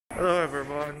Hello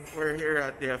everyone, we're here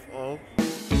at DFO.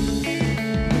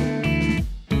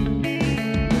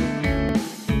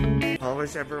 How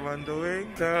is everyone doing?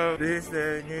 So this is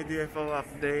the new DFO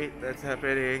update that's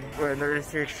happening when the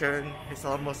restriction is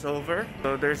almost over.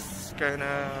 So there's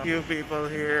kinda few people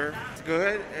here. It's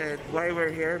good. And why we're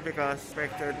here? Because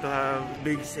expected to have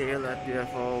big sale at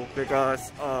DFO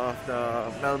because of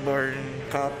the Melbourne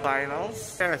Cup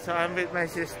finals. Yeah, so I'm with my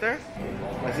sister.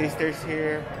 My sister's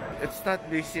here. It's not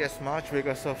busy as much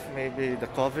because of maybe the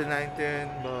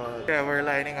COVID-19, but yeah, we're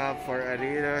lining up for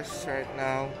Adidas right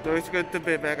now. So it's good to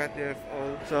be back at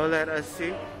DFO. So let us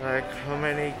see like how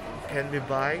many can we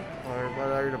buy or what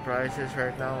are the prices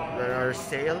right now that are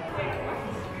sale.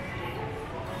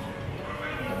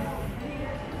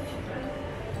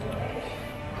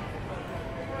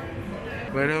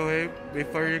 By the way,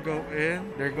 before you go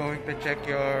in, they're going to check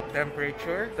your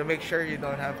temperature to make sure you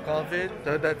don't have COVID.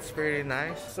 So that's pretty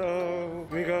nice. So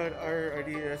we got our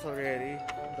Adidas already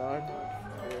done.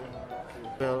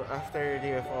 Well, after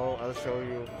DFO, I'll show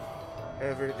you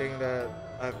everything that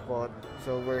I've bought.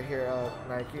 So we're here at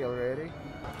Nike already.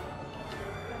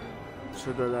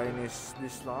 So the line is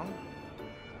this long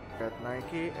at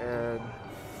Nike, and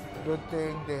good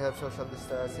thing they have social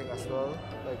distancing as well,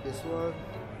 like this one.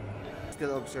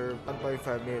 Still observe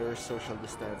 1.5 meters social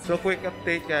distance. So quick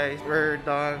update guys, we're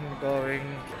done going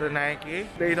to Nike.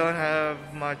 They don't have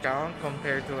much count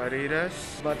compared to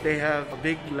Adidas, but they have a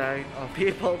big line of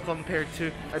people compared to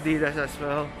Adidas as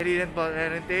well. I didn't buy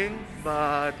anything,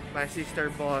 but my sister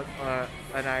bought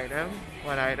one item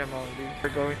only.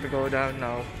 We're going to go down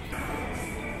now.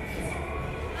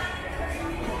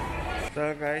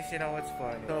 So guys, you know what's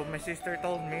fun? So my sister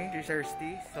told me she's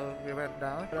thirsty, so we went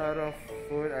down. A lot of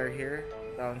food are here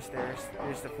downstairs.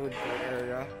 Here's the food court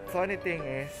area. Funny thing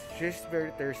is, she's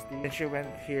very thirsty and she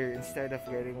went here instead of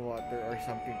getting water or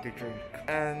something to drink.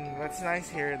 And what's nice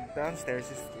here downstairs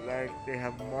is like they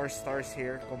have more stores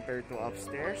here compared to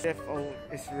upstairs. DFO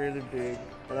is really big.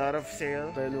 A lot of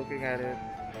sale by looking at it.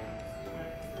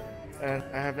 And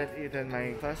I haven't eaten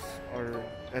my breakfast or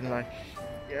lunch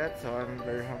yet, so I'm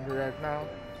very hungry right now.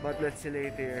 But let's see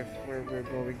later if we're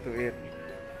going to eat.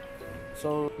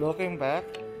 So looking back,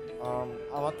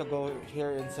 I want to go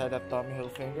here inside of Tommy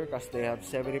Hilfiger because they have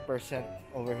 70%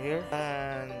 over here,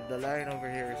 and the line over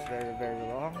here is very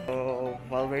long. So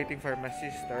while waiting for my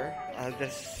sister, I'll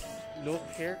just look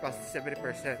here because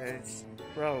 70% and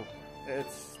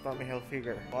it's Tommy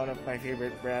Hilfiger, one of my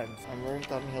favorite brands. I'm wearing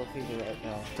Tommy Hilfiger right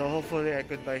now, so hopefully I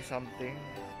could buy something.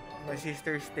 My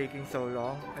sister is taking so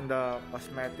long in the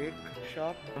cosmetic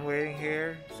shop. I'm waiting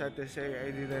here. Sad to say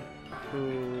I didn't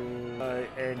do buy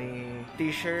any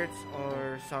t-shirts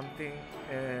or something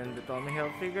in the Tommy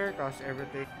Hilfiger because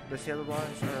everything, the sale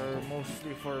ones are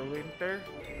mostly for winter.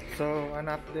 So an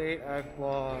update, I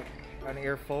bought an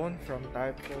earphone from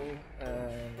Typo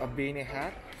and a beanie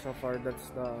hat. So far that's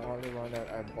the only one that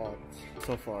I bought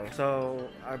so far. So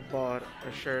I bought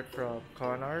a shirt from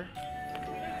Connor.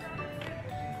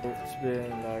 It's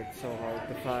been like so hard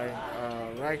to find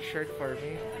a right shirt for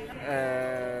me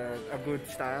and a good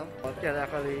style, but yeah,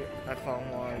 luckily I found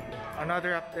one.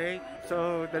 Another update,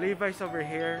 so the Levi's over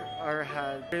here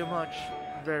had pretty much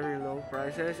very low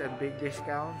prices and big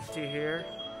discounts. See here,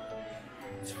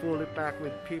 it's fully packed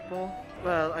with people.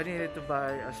 Well, I needed to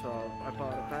buy as well. I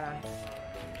bought a pants.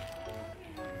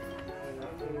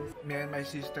 Me and my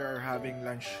sister are having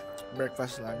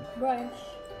breakfast lunch.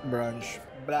 Brunch.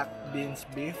 Black beans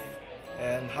beef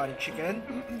and honey chicken.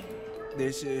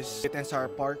 This is sweet and sour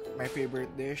pork, my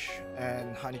favorite dish,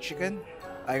 and honey chicken.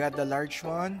 I got the large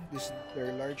one. This is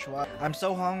their large one. I'm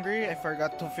so hungry, I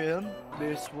forgot to film.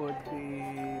 This would be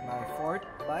my fourth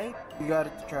bite. You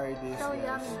gotta try this. So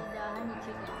yummy, the honey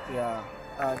chicken. Yeah.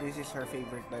 This is her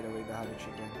favorite, by the way, the honey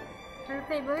chicken. Her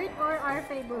favorite or our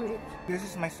favorite? This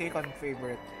is my second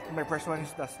favorite. My first one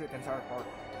is the sweet and sour pork.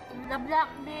 The black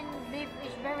bean beef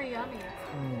is very yummy.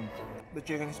 The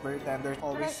chicken is very tender,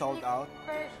 always sold out.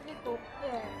 Freshly cooked,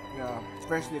 yeah. Yeah, it's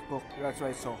freshly cooked, that's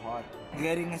why it's so hot.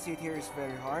 Getting a seat here is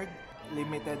very hard,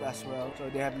 limited as well. So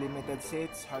they have limited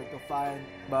seats, hard to find.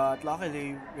 But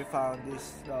luckily, we found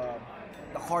this, the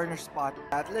corner spot.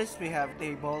 At least we have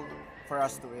table for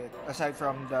us to eat. Aside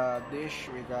from the dish,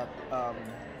 we got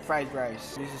fried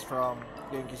rice. This is from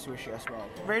Genki Sushi as well.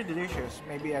 Very delicious.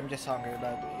 Maybe I'm just hungry,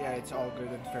 but yeah, it's all good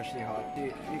and freshly hot.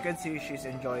 You can see she's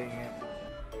enjoying it.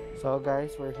 So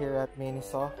guys, we're here at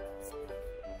Miniso.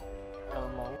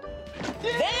 Elmo.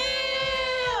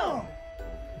 Damn!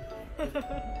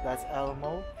 That's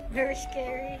Elmo. Very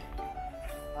scary.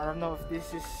 I don't know if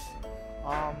this is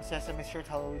Sesame Street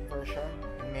Halloween version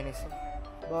in Miniso.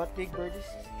 But Big Bird is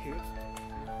cute.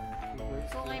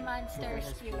 looks Cookie good. Monster's Chicken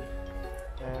is cute.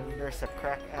 cute. And there's a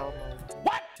crack almond.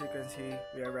 What? As you can see,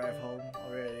 we arrived home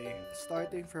already.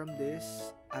 Starting from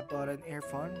this, I bought an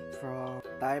earphone from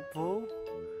DFO,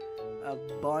 a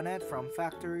bonnet from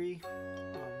Factory.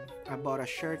 I bought a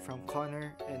shirt from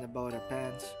Connor, and I bought a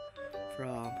pants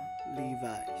from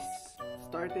Levi's.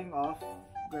 Starting off,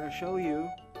 I'm gonna show you.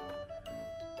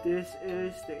 This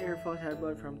is the earphones I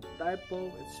bought from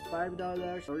DFO. It's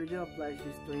 $5. Original price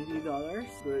is $20.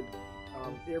 Good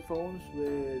earphones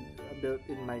with a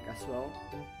built-in mic as well.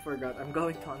 Forgot, I'm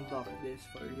going to unbox this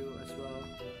for you as well.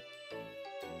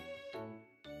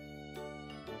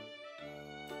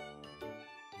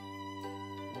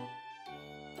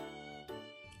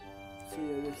 See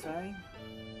the design?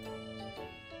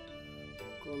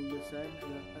 Cool design.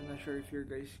 I'm not sure if you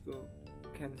guys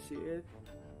can see it.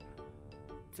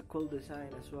 It's a cool design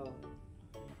as well.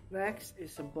 Next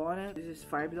is a bonnet. This is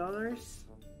 $5.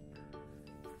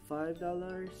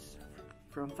 $5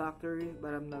 from Factory,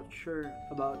 but I'm not sure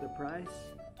about the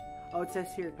price. Oh, it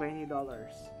says here $20.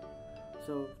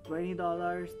 So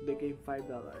 $20 became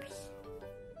 $5.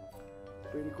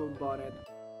 Pretty cool bonnet.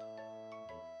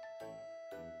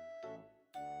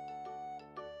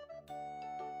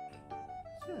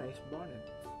 It's a nice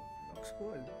bonnet. Looks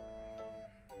good.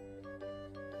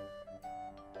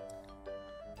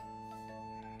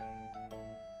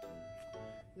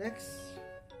 Next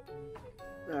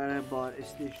that I bought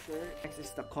is this shirt. Next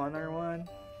is the Connor one.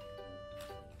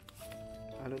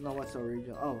 I don't know what's the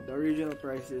original. Oh, the original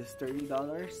price is $30.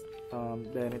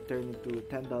 Then it turned into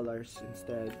 $10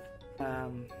 instead.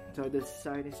 So the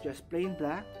design is just plain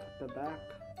black at the back,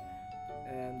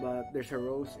 but there's a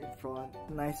rose in front.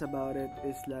 Nice about it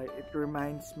is like it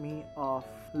reminds me of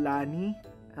Lany,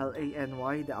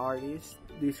 Lany, the artist.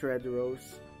 This red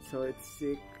rose. So it's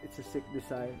sick. It's a sick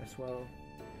design as well.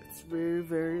 It's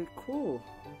very cool.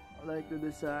 I like the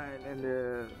design and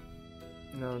the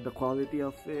quality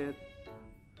of it.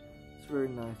 It's very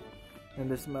nice, and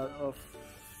the smell of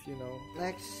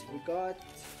Next we got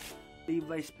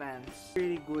Levi's pants.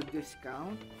 Really good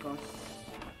discount, because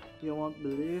you won't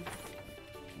believe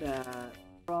that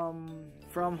from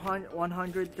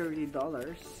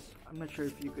 $130. I'm not sure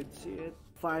if you could see it.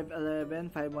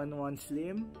 511, 511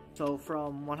 slim. So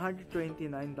from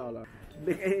 $129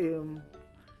 became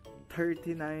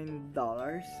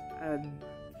 $39, and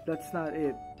that's not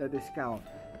it, the discount.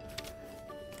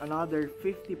 Another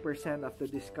 50% of the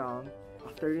discount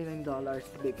of $39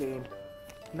 became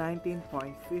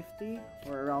 $19.50,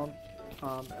 or around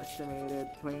estimated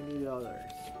 $20.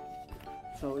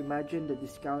 So imagine the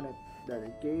discount that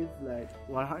it gave, like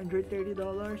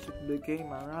 $130, it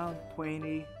became around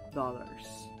 $20.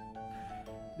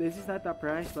 This is not the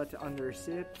price, but on the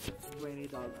receipt it's $20,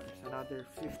 another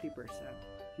 50%.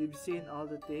 You've seen all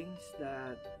the things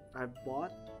that I've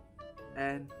bought,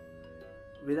 and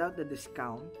without the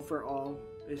discount, overall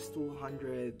is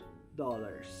 $200.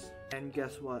 And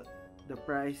guess what? The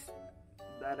price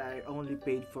that I only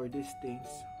paid for these things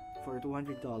for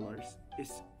 $200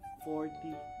 is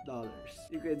 $40.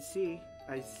 You can see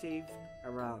I saved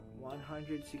around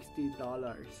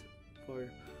 $160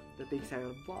 for the things I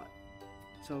bought.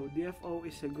 So DFO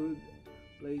is a good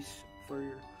place for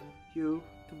you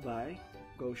to buy.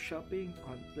 Go shopping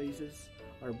on places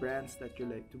or brands that you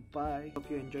like to buy. Hope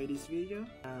you enjoy this video.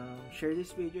 Share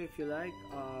this video if you like.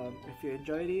 If you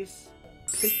enjoy this,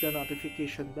 click the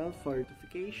notification bell for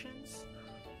notifications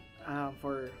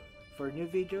for new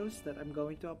videos that I'm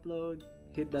going to upload.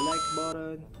 Hit the like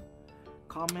button,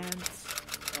 comments,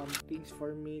 things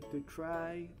for me to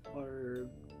try or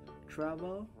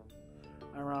travel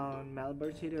around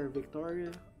Melbourne City or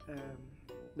Victoria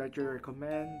that you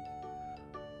recommend,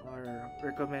 or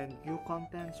recommend new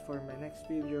contents for my next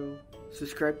video.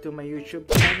 Subscribe to my YouTube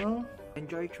channel.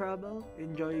 Enjoy travel,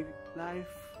 enjoy life.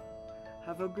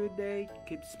 Have a good day,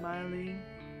 keep smiling,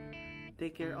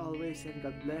 take care always, and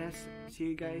God bless. See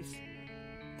you guys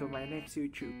to my next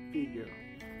YouTube video.